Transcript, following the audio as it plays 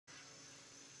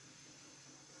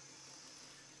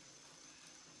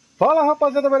Fala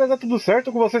rapaziada, beleza? Tudo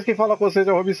certo com vocês? Quem fala com vocês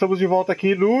é o Robin. Estamos de volta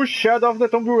aqui no Shadow of the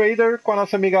Tomb Raider com a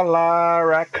nossa amiga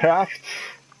Lara Croft.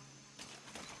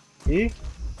 E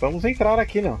vamos entrar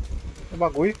aqui, né? No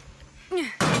bagulho.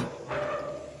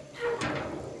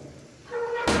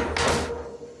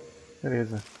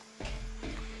 Beleza.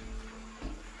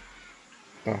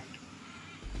 Tá.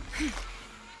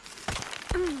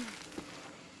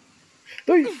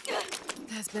 Ui.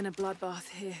 There's been a bloodbath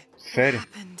here. Sério? What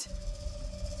happened?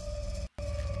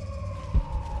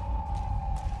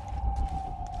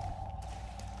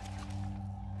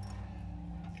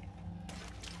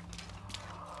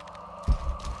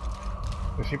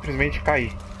 Eu simplesmente caí.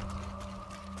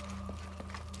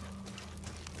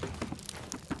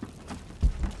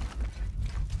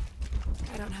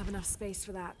 I don't have enough space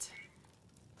for that.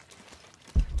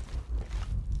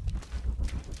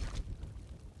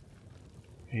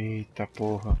 Eita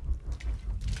porra.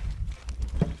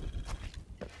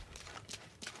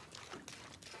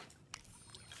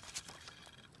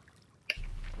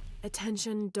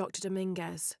 Attention, Dr.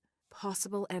 Dominguez.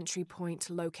 Possible entry point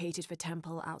located for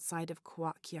temple outside of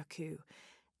Kwakyaku.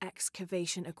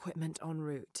 Excavation equipment en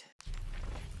route.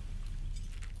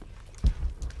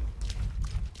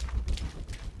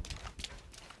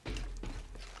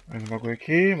 Mais um bagulho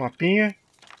aqui, mapinha.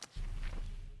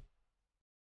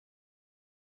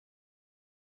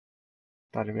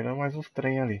 Tá liberando mais uns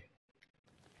trem ali.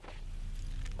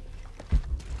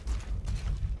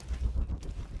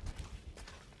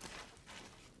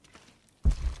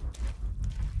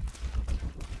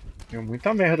 Deu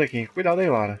muita merda aqui, hein? Cuidado aí,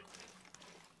 Lara.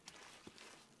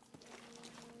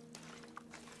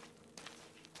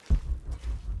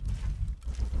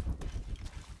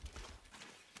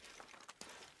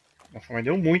 Nossa, mas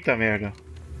deu muita merda.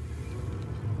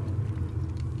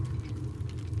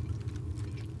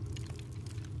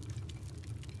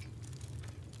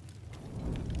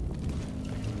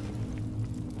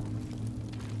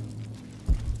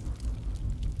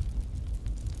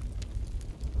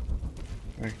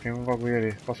 Tem um bagulho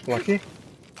ali. Posso pular aqui?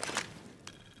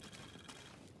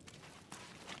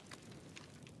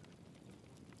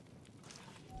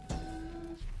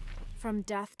 From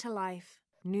death to life,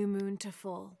 new moon to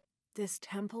full. This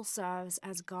temple serves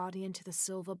as guardian to the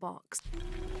silver box.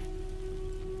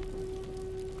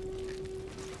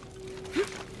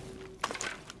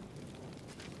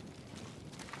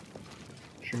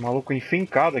 Tinha um maluco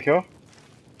enfincado aqui, ó.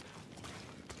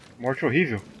 Morte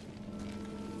horrível.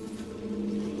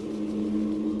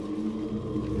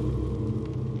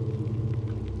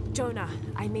 Jonah,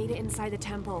 I made it inside the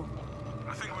temple.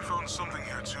 I think we found something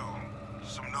here too.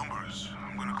 Some numbers.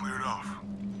 I'm gonna clear it off.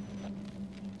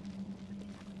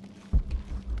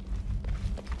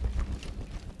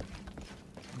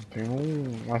 Tem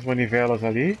umas manivelas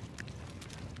ali.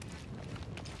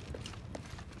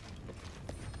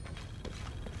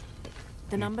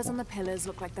 The numbers on the pillars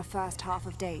look like the first half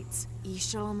of dates.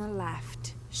 Ishal on the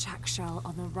left, Shakshal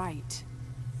on the right.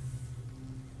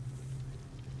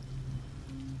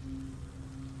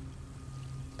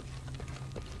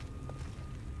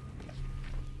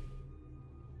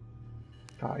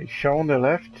 Tá, e Shaw on the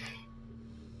left.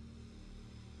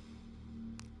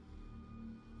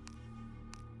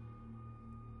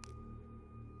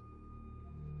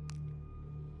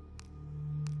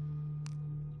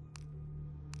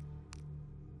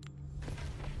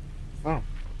 Ah.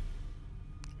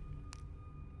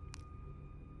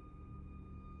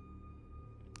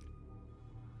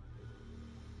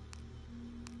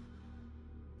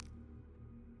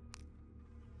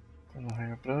 Tá na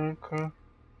raia branca.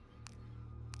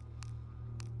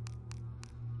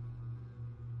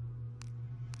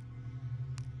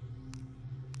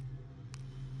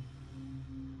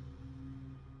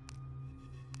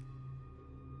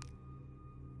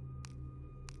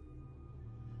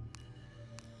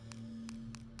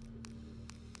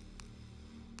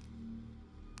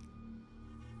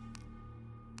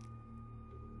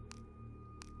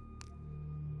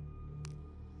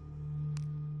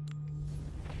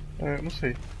 É, não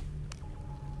sei.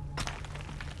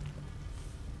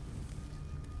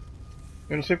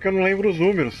 Eu não sei porque eu não lembro os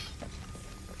números.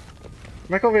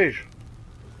 Como é que eu vejo?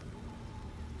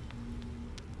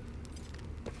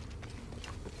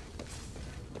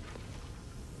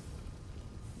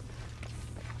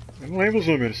 Eu não lembro os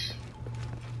números.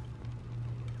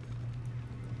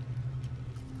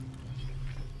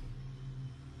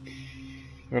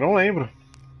 Eu não lembro.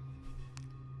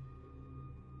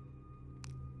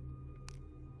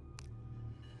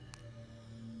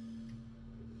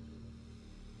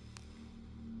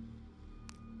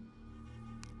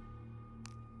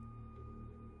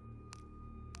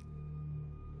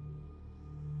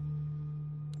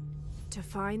 To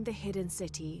find the hidden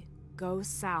city, go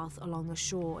south along the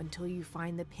shore until you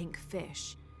find the pink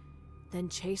fish. Then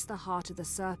chase the heart of the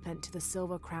serpent to the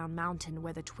Silver Crown Mountain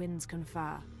where the twins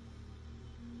confer.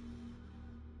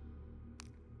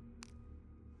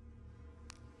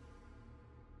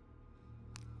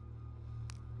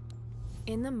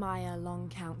 In the Maya long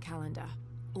count calendar,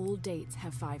 all dates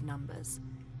have 5 numbers.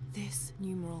 This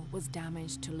numeral was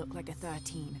damaged to look like a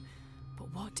 13,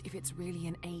 but what if it's really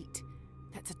an 8?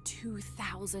 That's a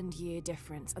 2,000-year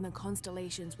difference, and the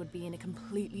constellations would be in a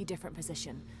completely different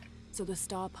position. So the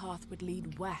star path would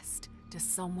lead west to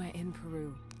somewhere in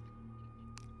Peru.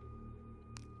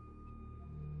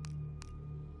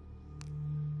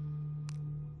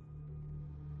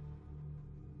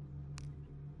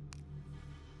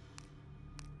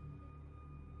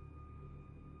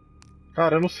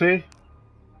 Cara, eu não sei.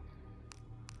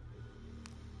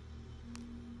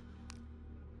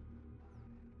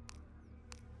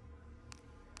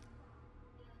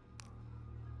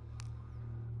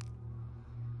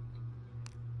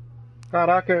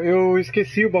 Caraca, eu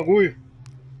esqueci o bagulho.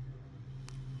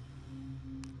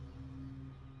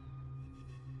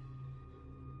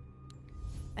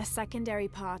 A secondary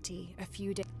party a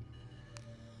few days.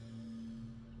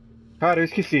 Cara, eu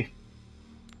esqueci.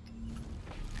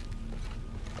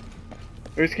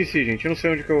 Eu esqueci, gente. Eu não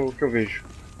sei onde que eu vejo.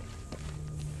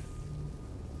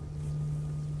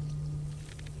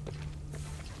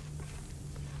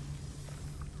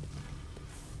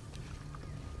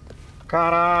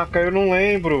 Caraca, eu não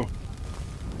lembro.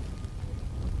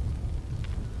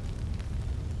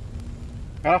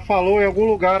 Ela falou em algum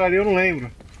lugar ali, eu não lembro.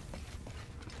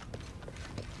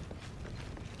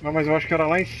 Não, mas eu acho que era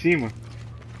lá em cima.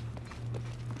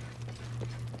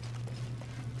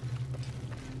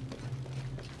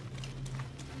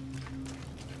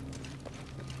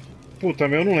 Puta,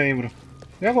 meu, eu não lembro.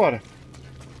 E agora?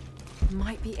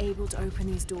 Might be able to open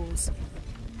these doors.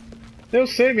 Eu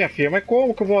sei, minha filha, mas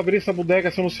como que eu vou abrir essa bodega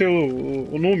se eu não sei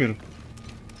o número?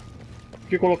 O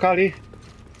que colocar ali?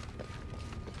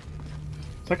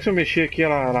 Será que se eu mexer aqui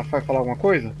ela vai falar alguma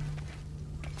coisa?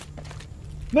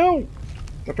 Não!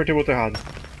 Eu apertei o botão errado.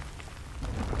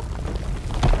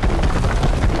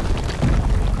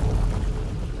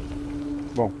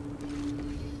 Bom.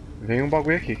 Vem um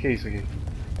bagulho aqui, que é isso aqui?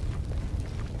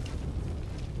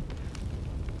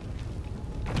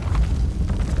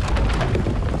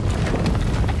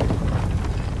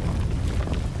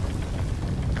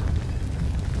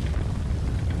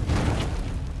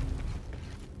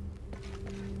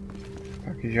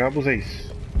 Que diabos é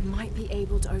isso? Might be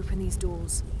able to open these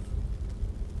doors.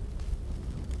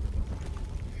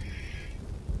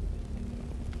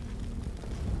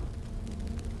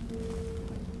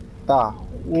 Tá,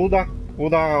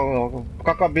 com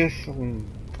a cabeça, com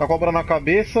a cobra na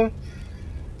cabeça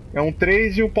é um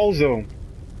 3 e o pauzão.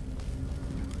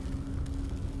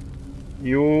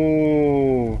 E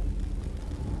o...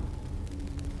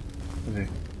 Quer dizer,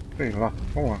 sei lá,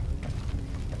 vamos lá.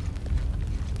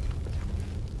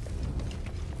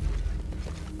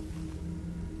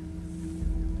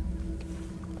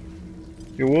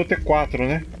 E o outro é 4,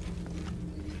 né?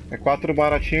 É 4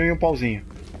 baratinho e um pauzinho.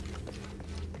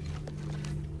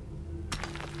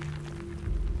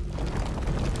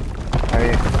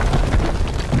 Aí.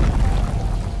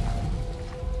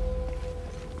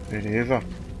 Beleza.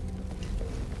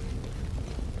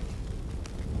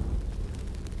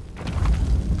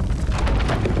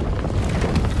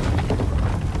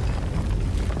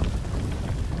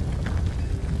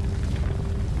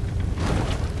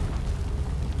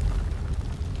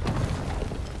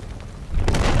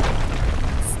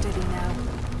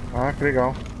 Ah, que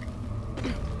legal.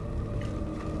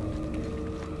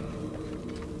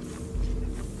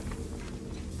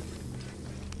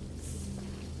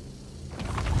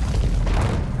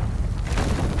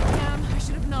 Damn, I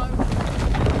should have known.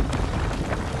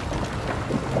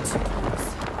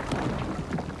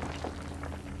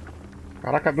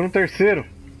 Caraca, abriu um terceiro.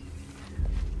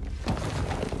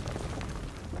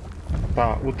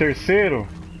 Tá, o terceiro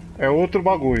é outro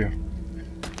bagulho.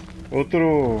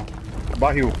 Outro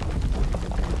barril.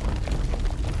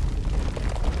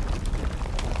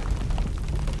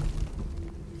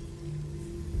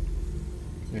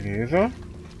 Beleza.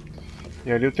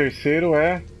 E ali o terceiro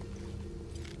é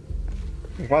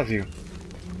vazio.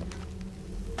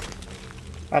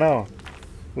 Ah não.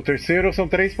 O terceiro são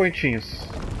 3 pontinhos.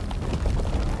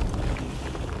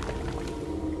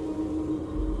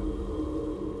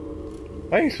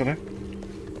 É isso, né?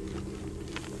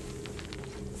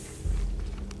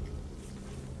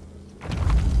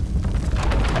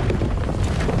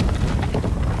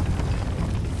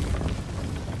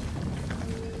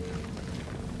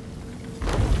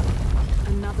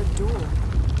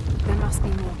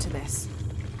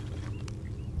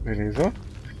 Beleza.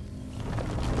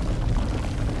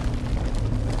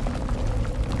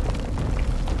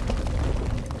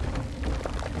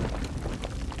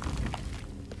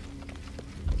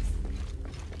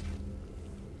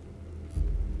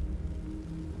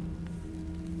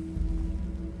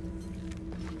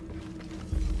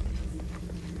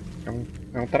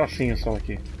 É um tracinho só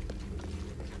aqui.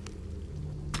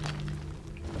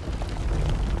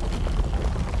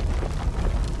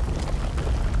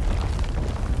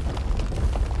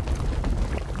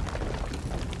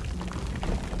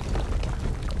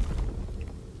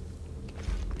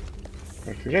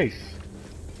 Acho que é isso.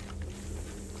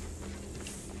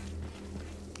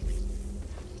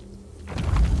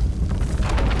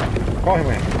 Corre,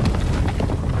 mãe.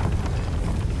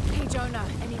 Hey Jonah,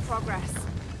 any progress?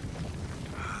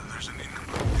 There's an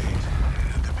incomplete date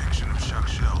and a depiction of Chuck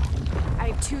Shell.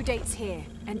 I have 2 dates here,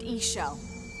 and E-Shell.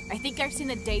 I think I've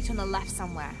seen a date on the left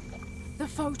somewhere. The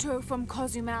photo from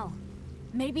Cozumel.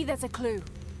 Maybe there's a clue.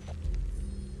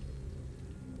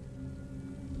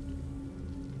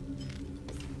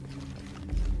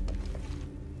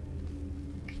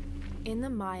 In the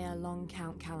Maya long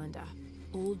count calendar,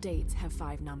 all dates have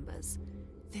 5 numbers.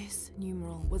 This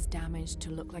numeral was damaged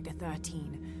to look like a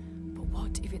 13. But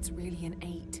what if it's really an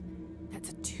 8?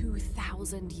 That's a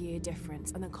 2,000-year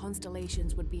difference, and the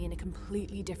constellations would be in a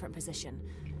completely different position.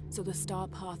 So the star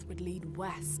path would lead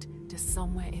west to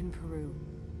somewhere in Peru.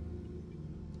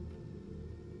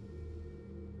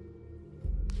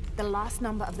 The last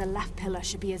number of the left pillar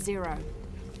should be a 0.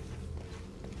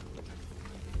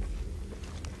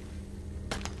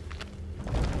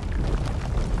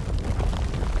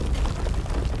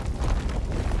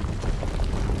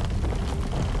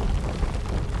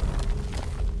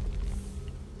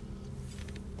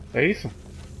 É isso?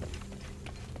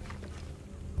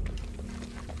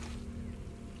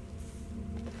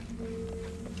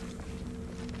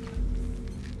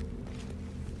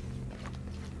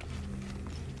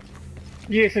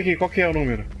 E esse aqui, qual que é o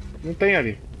número? Não tem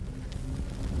ali.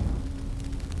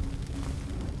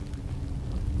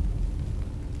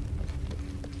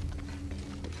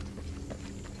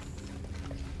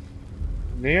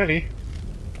 Nem ali.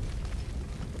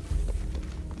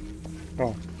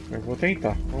 Bom, eu vou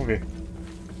tentar, vamos ver.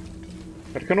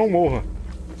 Espero que eu não morra.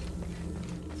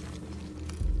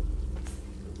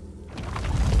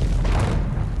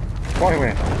 Corre,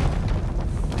 ué.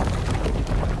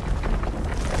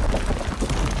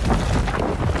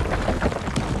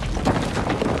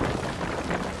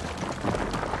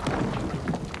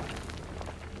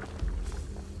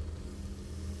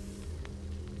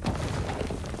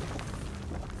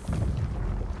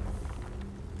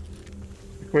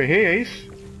 Eu errei, é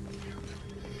isso?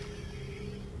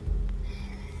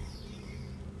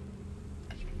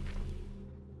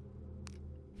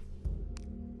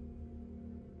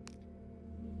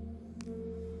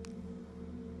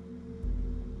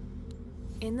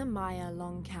 In the Maya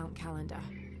long count calendar,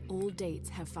 all dates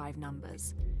have 5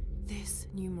 numbers. This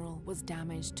numeral was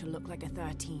damaged to look like a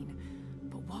 13.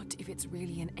 But what if it's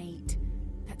really an 8?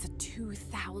 That's a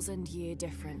 2,000-year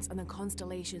difference, and the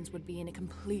constellations would be in a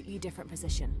completely different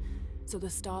position. So the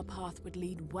star path would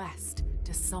lead west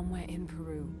to somewhere in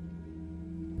Peru.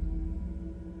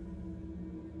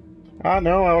 Ah,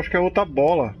 não, eu acho que é outra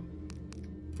bola.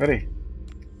 Pera aí.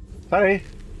 Pera aí.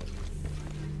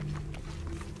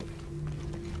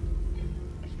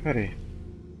 Pera aí.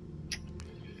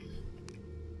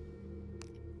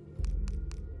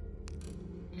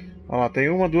 Olha lá, tem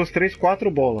 1, 2, 3,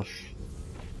 4 bolas.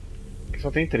 Aqui só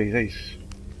tem 3, é isso.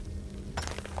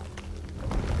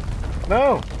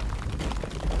 Não!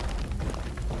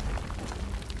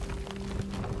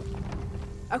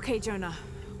 Okay, Jonah.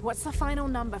 What's the final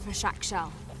number for Shack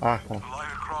Shell? Ah, tá. A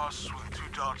line across with 2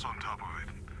 dots on top of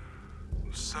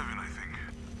it. 7, I think.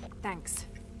 Thanks.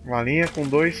 Uma linha com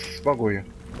 2 bagulho.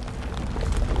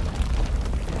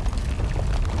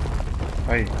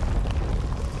 Aí.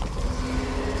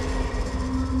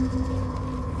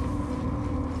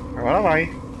 Agora vai.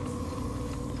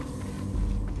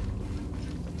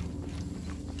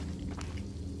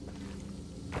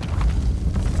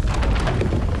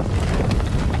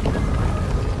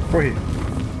 Corri.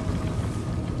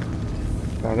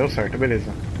 Tá, deu certo,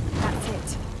 beleza. That's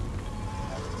it.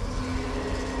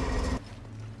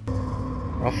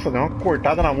 Nossa, deu uma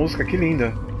cortada na música, que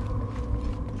linda.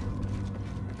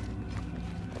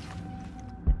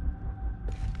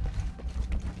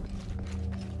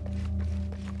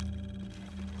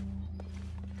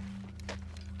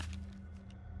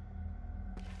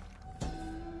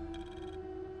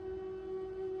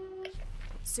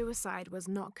 Suicide was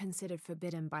not considered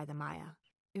forbidden by the Maya.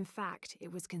 In fact,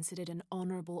 it was considered an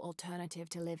honorable alternative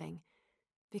to living.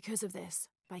 Because of this,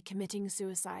 by committing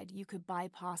suicide, you could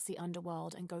bypass the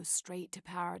underworld and go straight to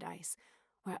paradise,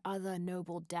 where other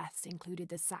noble deaths included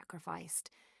the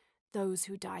sacrificed, those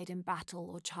who died in battle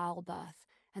or childbirth,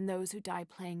 and those who died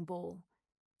playing ball.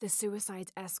 The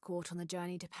suicide's escort on the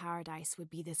journey to paradise would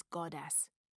be this goddess,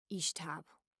 Ishtab,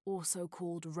 also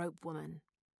called Rope Woman.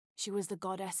 She was the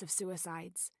goddess of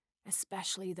suicides,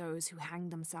 especially those who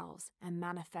hanged themselves and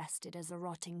manifested as a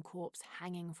rotting corpse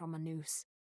hanging from a noose.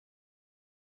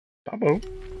 Tá bom.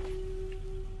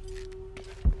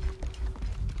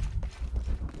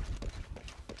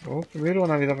 Vou primeiro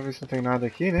analisar pra ver se não tem nada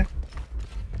aqui, né?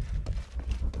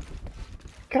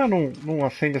 Por que ela não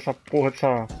acende essa porra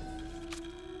dessa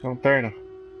lanterna?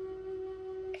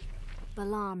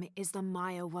 Balam is the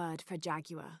Maya word for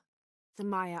jaguar. The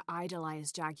Maya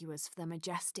idolized jaguars for their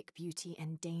majestic beauty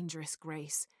and dangerous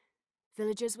grace.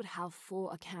 Villagers would have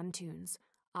 4 akantuns,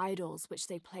 idols which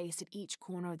they placed at each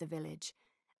corner of the village.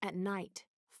 At night,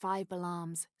 5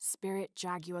 Balams, spirit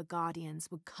jaguar guardians,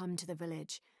 would come to the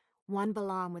village. 1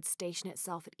 Balam would station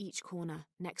itself at each corner,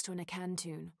 next to an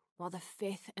akantun, while the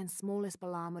 5th and smallest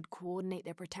Balam would coordinate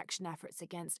their protection efforts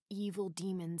against evil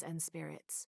demons and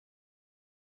spirits.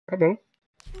 Tá bom.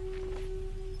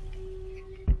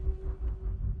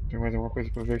 Tem mais alguma coisa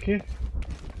pra ver aqui?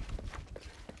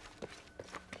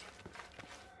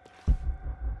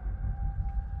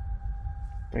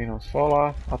 Tem não, só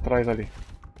lá atrás ali.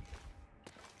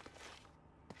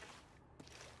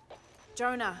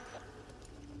 Jonah.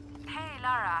 Hey,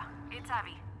 Lara. It's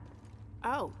Abby.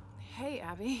 Oh, hey,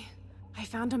 Abby. I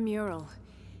found a mural.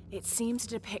 It seems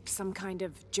to depict some kind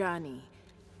of journey.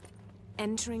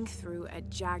 Entering through a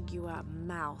jaguar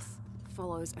mouth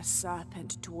follows a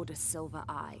serpent toward a silver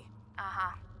eye.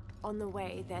 Uh-huh. On the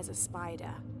way, there's a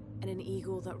spider and an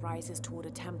eagle that rises toward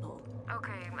a temple.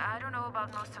 Okay, I don't know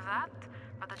about most of that,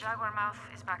 but the jaguar mouth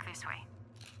is back this way.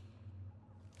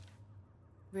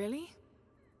 Really?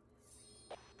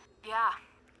 Yeah.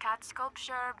 Cat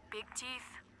sculpture, big teeth.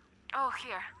 Oh,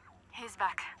 here. He's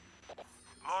back.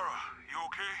 Lara, you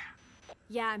okay?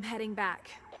 Yeah, I'm heading back.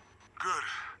 Good.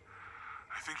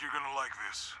 I think you're gonna like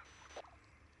this.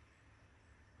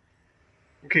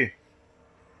 O quê?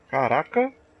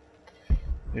 Caraca!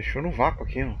 Deixou no vácuo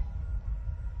aqui, não?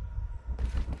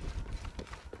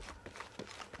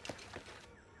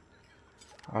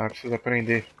 Ah, precisa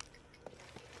aprender.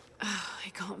 I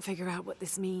can't figure out what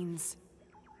this means.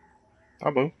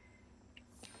 Tá bom.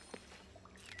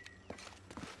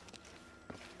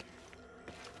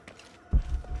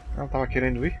 Ela tava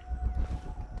querendo ir?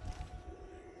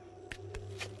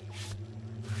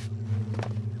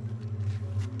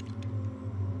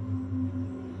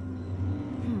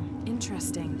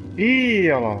 Interesting. Ih,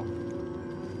 olha lá.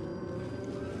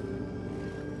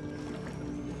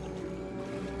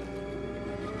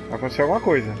 Vai acontecer alguma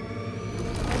coisa.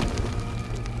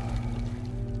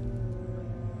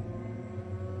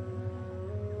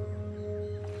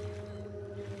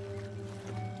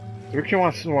 Você viu que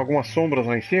tinha algumas sombras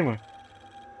lá em cima?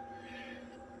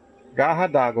 Garra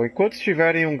d'água. Enquanto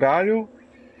estiver em um galho,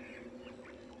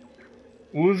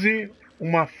 use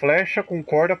uma flecha com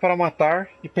corda para matar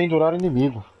e pendurar o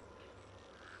inimigo.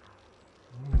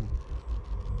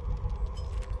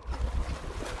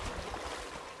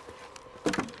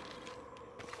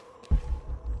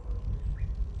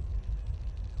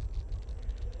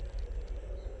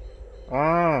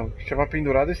 Ah, tinha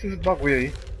pendurado esses bagulho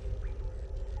aí.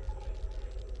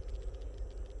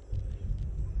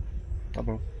 Tá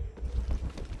bom.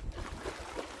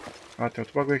 Ah, tem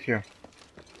outro bagulho aqui, ó.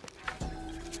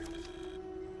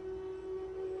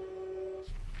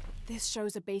 This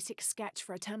shows a basic sketch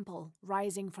for a temple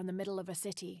rising from the middle of a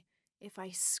city. If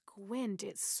I squint,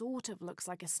 it sort of looks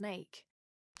like a snake.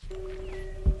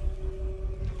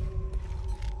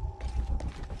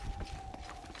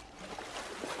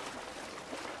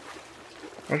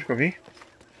 Onde que eu vim?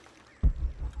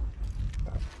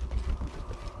 Tá.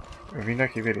 Eu vim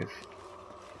daqui, beleza.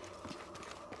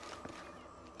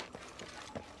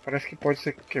 Parece que pode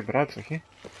ser quebrado isso aqui.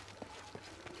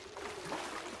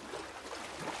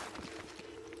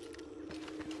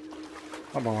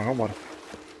 Tá bom, mas vambora.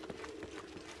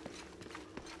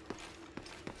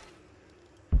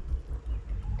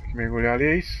 Tem que mergulhar ali,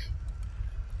 é isso?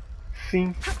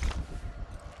 Sim.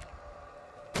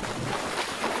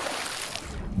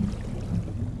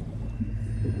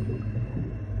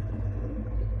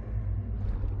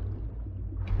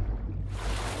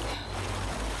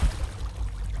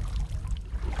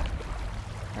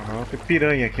 Ah, tem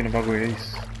piranha aqui no bagulho, é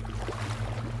isso?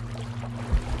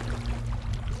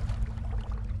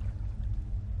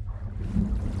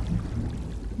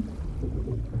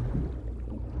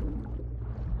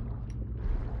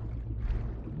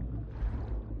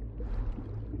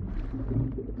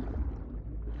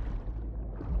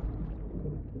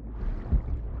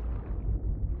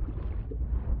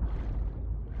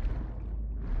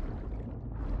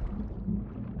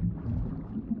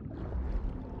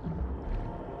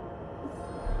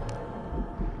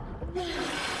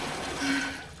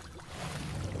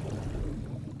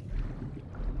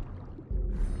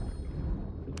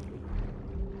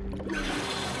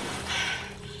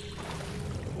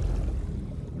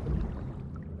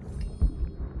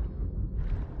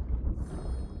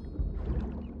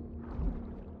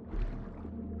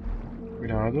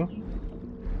 Cuidado.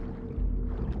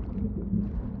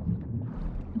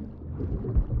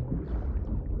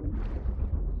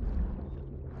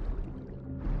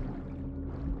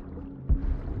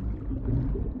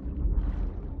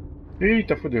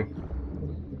 Eita, fodeu.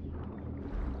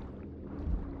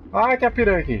 Ai, tem a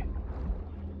piranha aqui.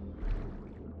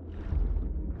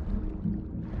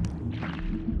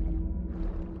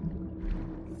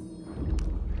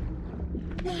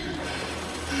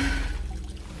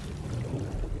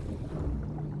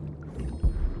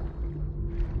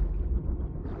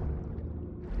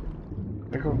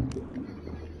 Pegou.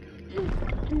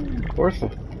 Força.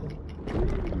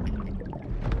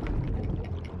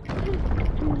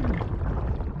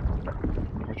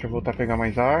 Deixa eu voltar a pegar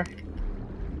mais ar.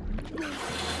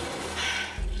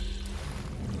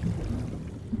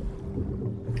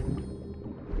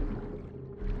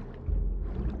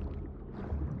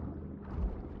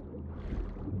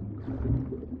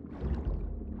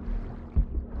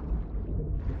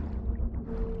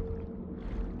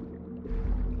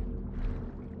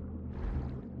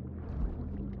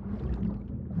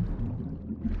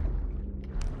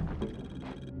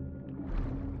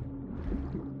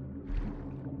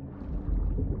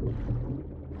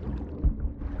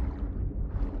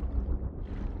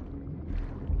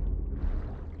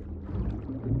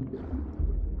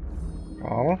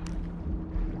 Calma.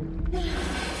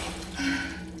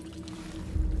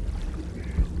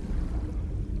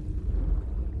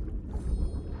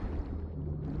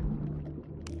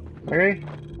 Peguei.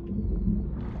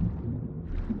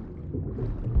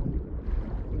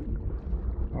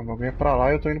 O bagulho é pra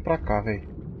lá e eu tô indo pra cá, velho.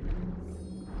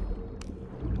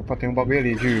 Opa, tem um bagulho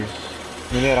ali de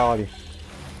mineral ali.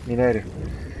 Minério.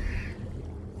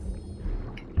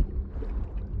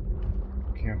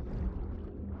 Aqui, ó.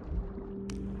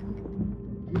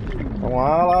 Vamos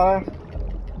lá, Lara.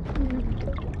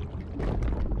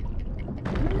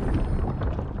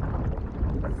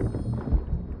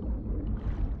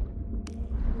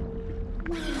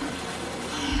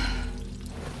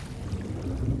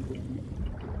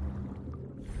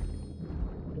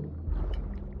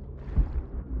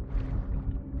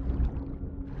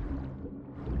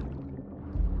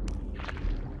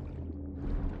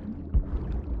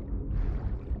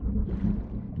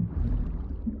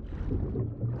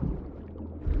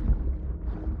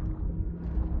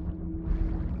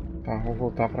 Tá, vou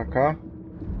voltar pra cá.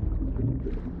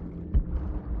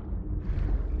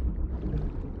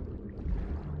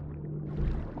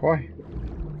 Corre.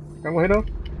 Não vai morrer não.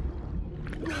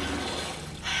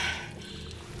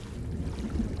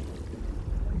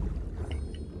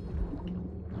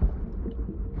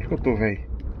 Onde que eu tô,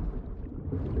 velho?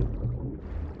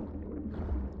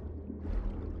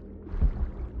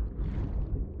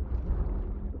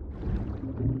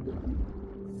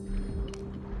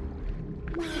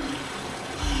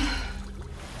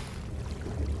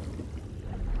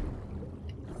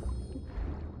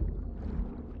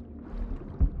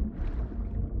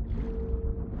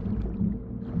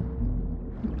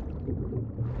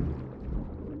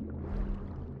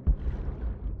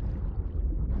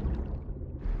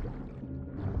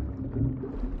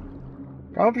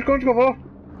 Calma, pra onde que eu vou?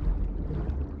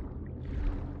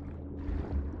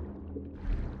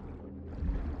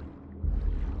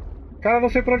 Cara, não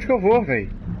sei pra onde que eu vou, velho.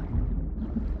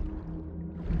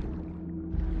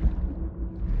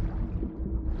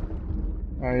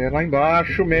 Aí é lá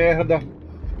embaixo, merda.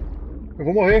 Eu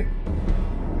vou morrer.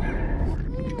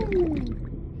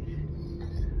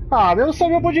 Ah, eu não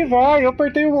sabia pra onde vai. Eu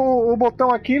apertei o botão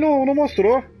aqui e não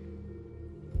mostrou.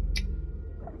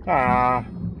 Ah.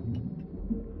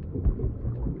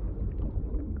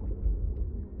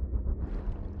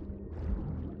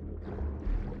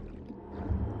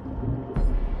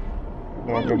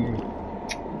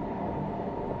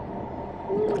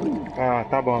 Ah,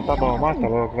 tá bom, mata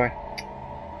logo, vai.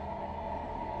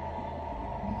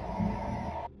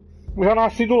 Eu já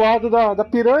nasci do lado da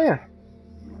piranha.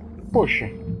 Poxa.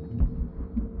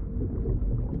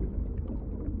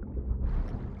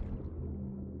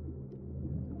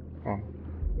 Ó.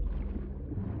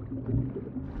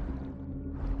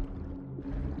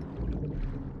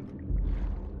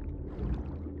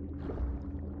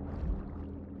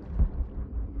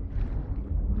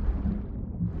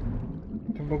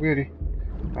 Tem um bagulho ali.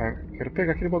 Ah, quero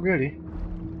pegar aquele bagulho ali.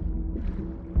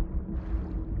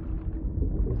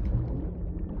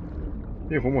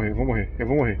 Eu vou morrer.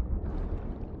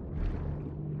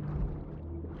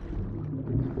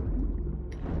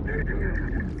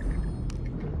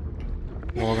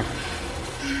 Droga.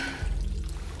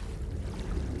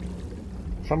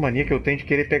 Essa mania que eu tenho de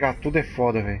querer pegar tudo é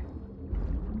foda, velho.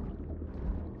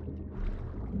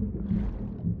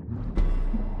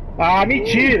 Ah,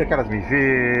 mentira que elas me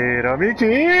viram.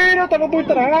 Mentira, eu tava por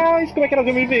trás. Como é que elas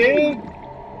iam me ver?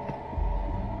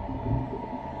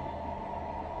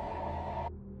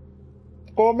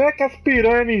 Como é que as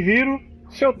piranhas me viram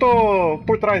se eu tô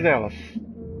por trás delas?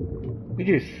 Me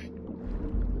diz.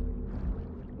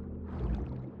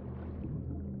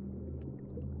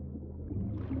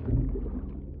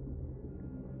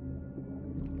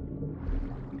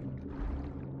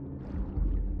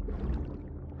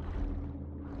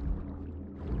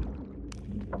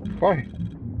 Corre.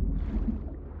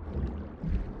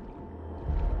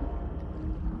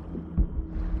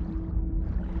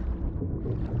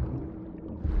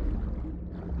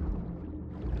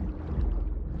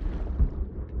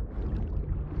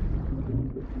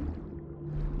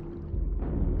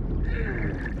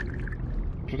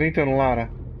 Tô tentando,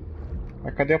 Lara.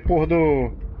 Mas cadê a porra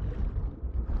do...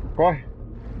 Corre.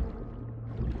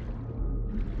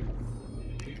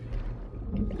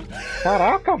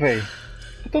 Caraca, velho.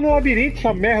 Tô no labirinto,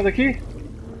 essa merda aqui.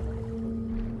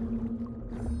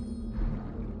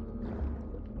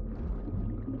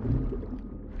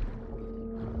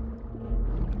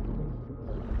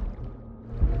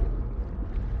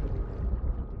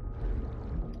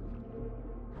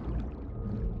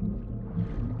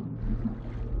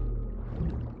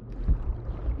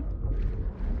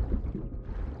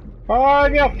 Ai,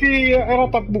 minha filha,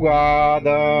 ela tá bugada.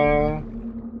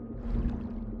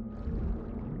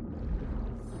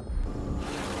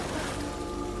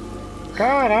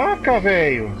 Caraca,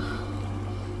 velho.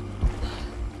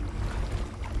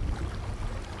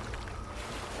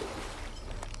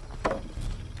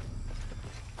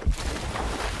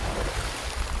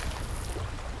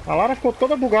 A Lara ficou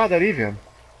toda bugada ali, velho.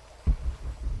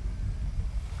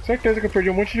 Certeza que eu perdi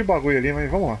um monte de bagulho ali, mas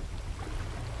vamos lá.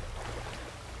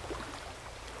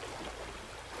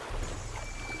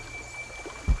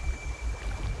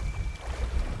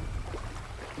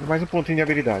 Mais um pontinho de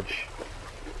habilidade.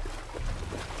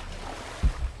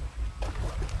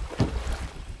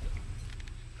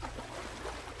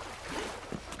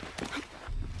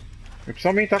 Eu preciso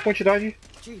aumentar a quantidade.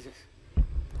 Jesus.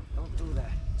 Don't do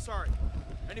that. Sorry.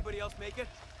 Anybody else make it?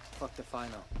 Fuck the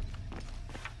final.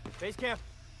 Base camp.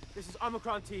 This is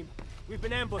Omicron team. We've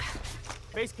been ambushed.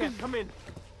 Base camp, come in.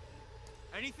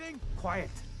 Anything?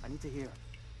 Quiet. I need to hear.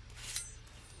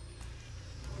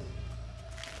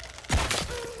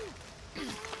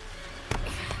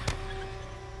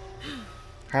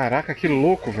 Caraca, que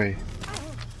louco, velho.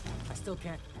 I still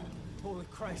can't. Holy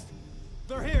Christ.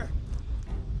 They're here.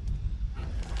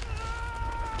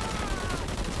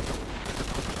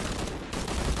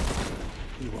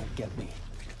 You won't get me.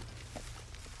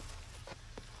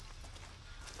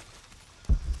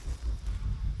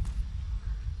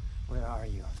 Where are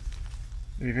you?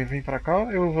 Ele vem pra cá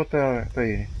ou eu vou até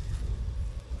ele?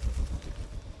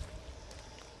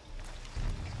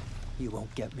 You won't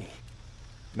get me.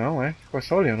 Não, é? Ficou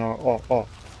só olhando, ó, ó.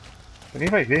 Você nem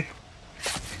vai ver.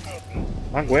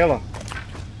 Na goela.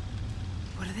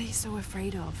 What are they so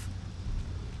afraid of?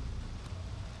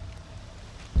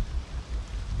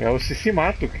 É o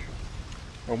Sisimato.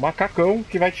 É o macacão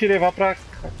que vai te levar pra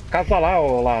casa lá,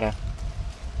 ó, Lara.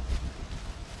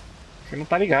 Você não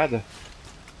tá ligada.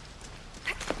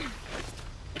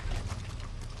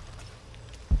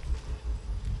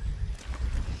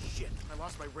 Shit, I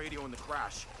lost my radio in the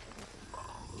crash.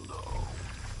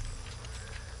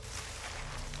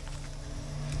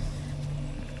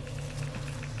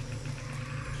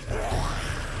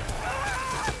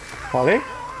 Falei?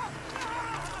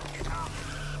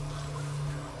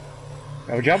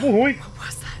 É o diabo ruim. What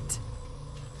was that?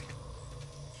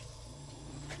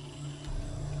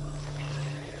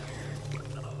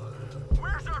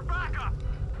 Where's our backup?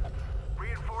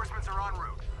 Reinforcements are en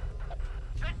route.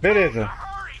 Beleza.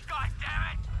 Hurry,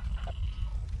 goddammit!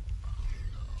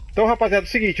 Então, rapaziada, é o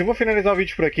seguinte, eu vou finalizar o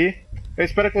vídeo por aqui. Eu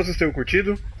espero que vocês tenham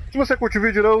curtido. Se você curtiu o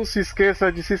vídeo, não se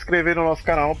esqueça de se inscrever no nosso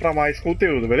canal para mais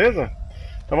conteúdo, beleza?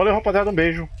 Então valeu, rapaziada, um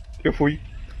beijo. Eu fui.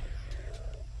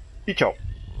 E tchau.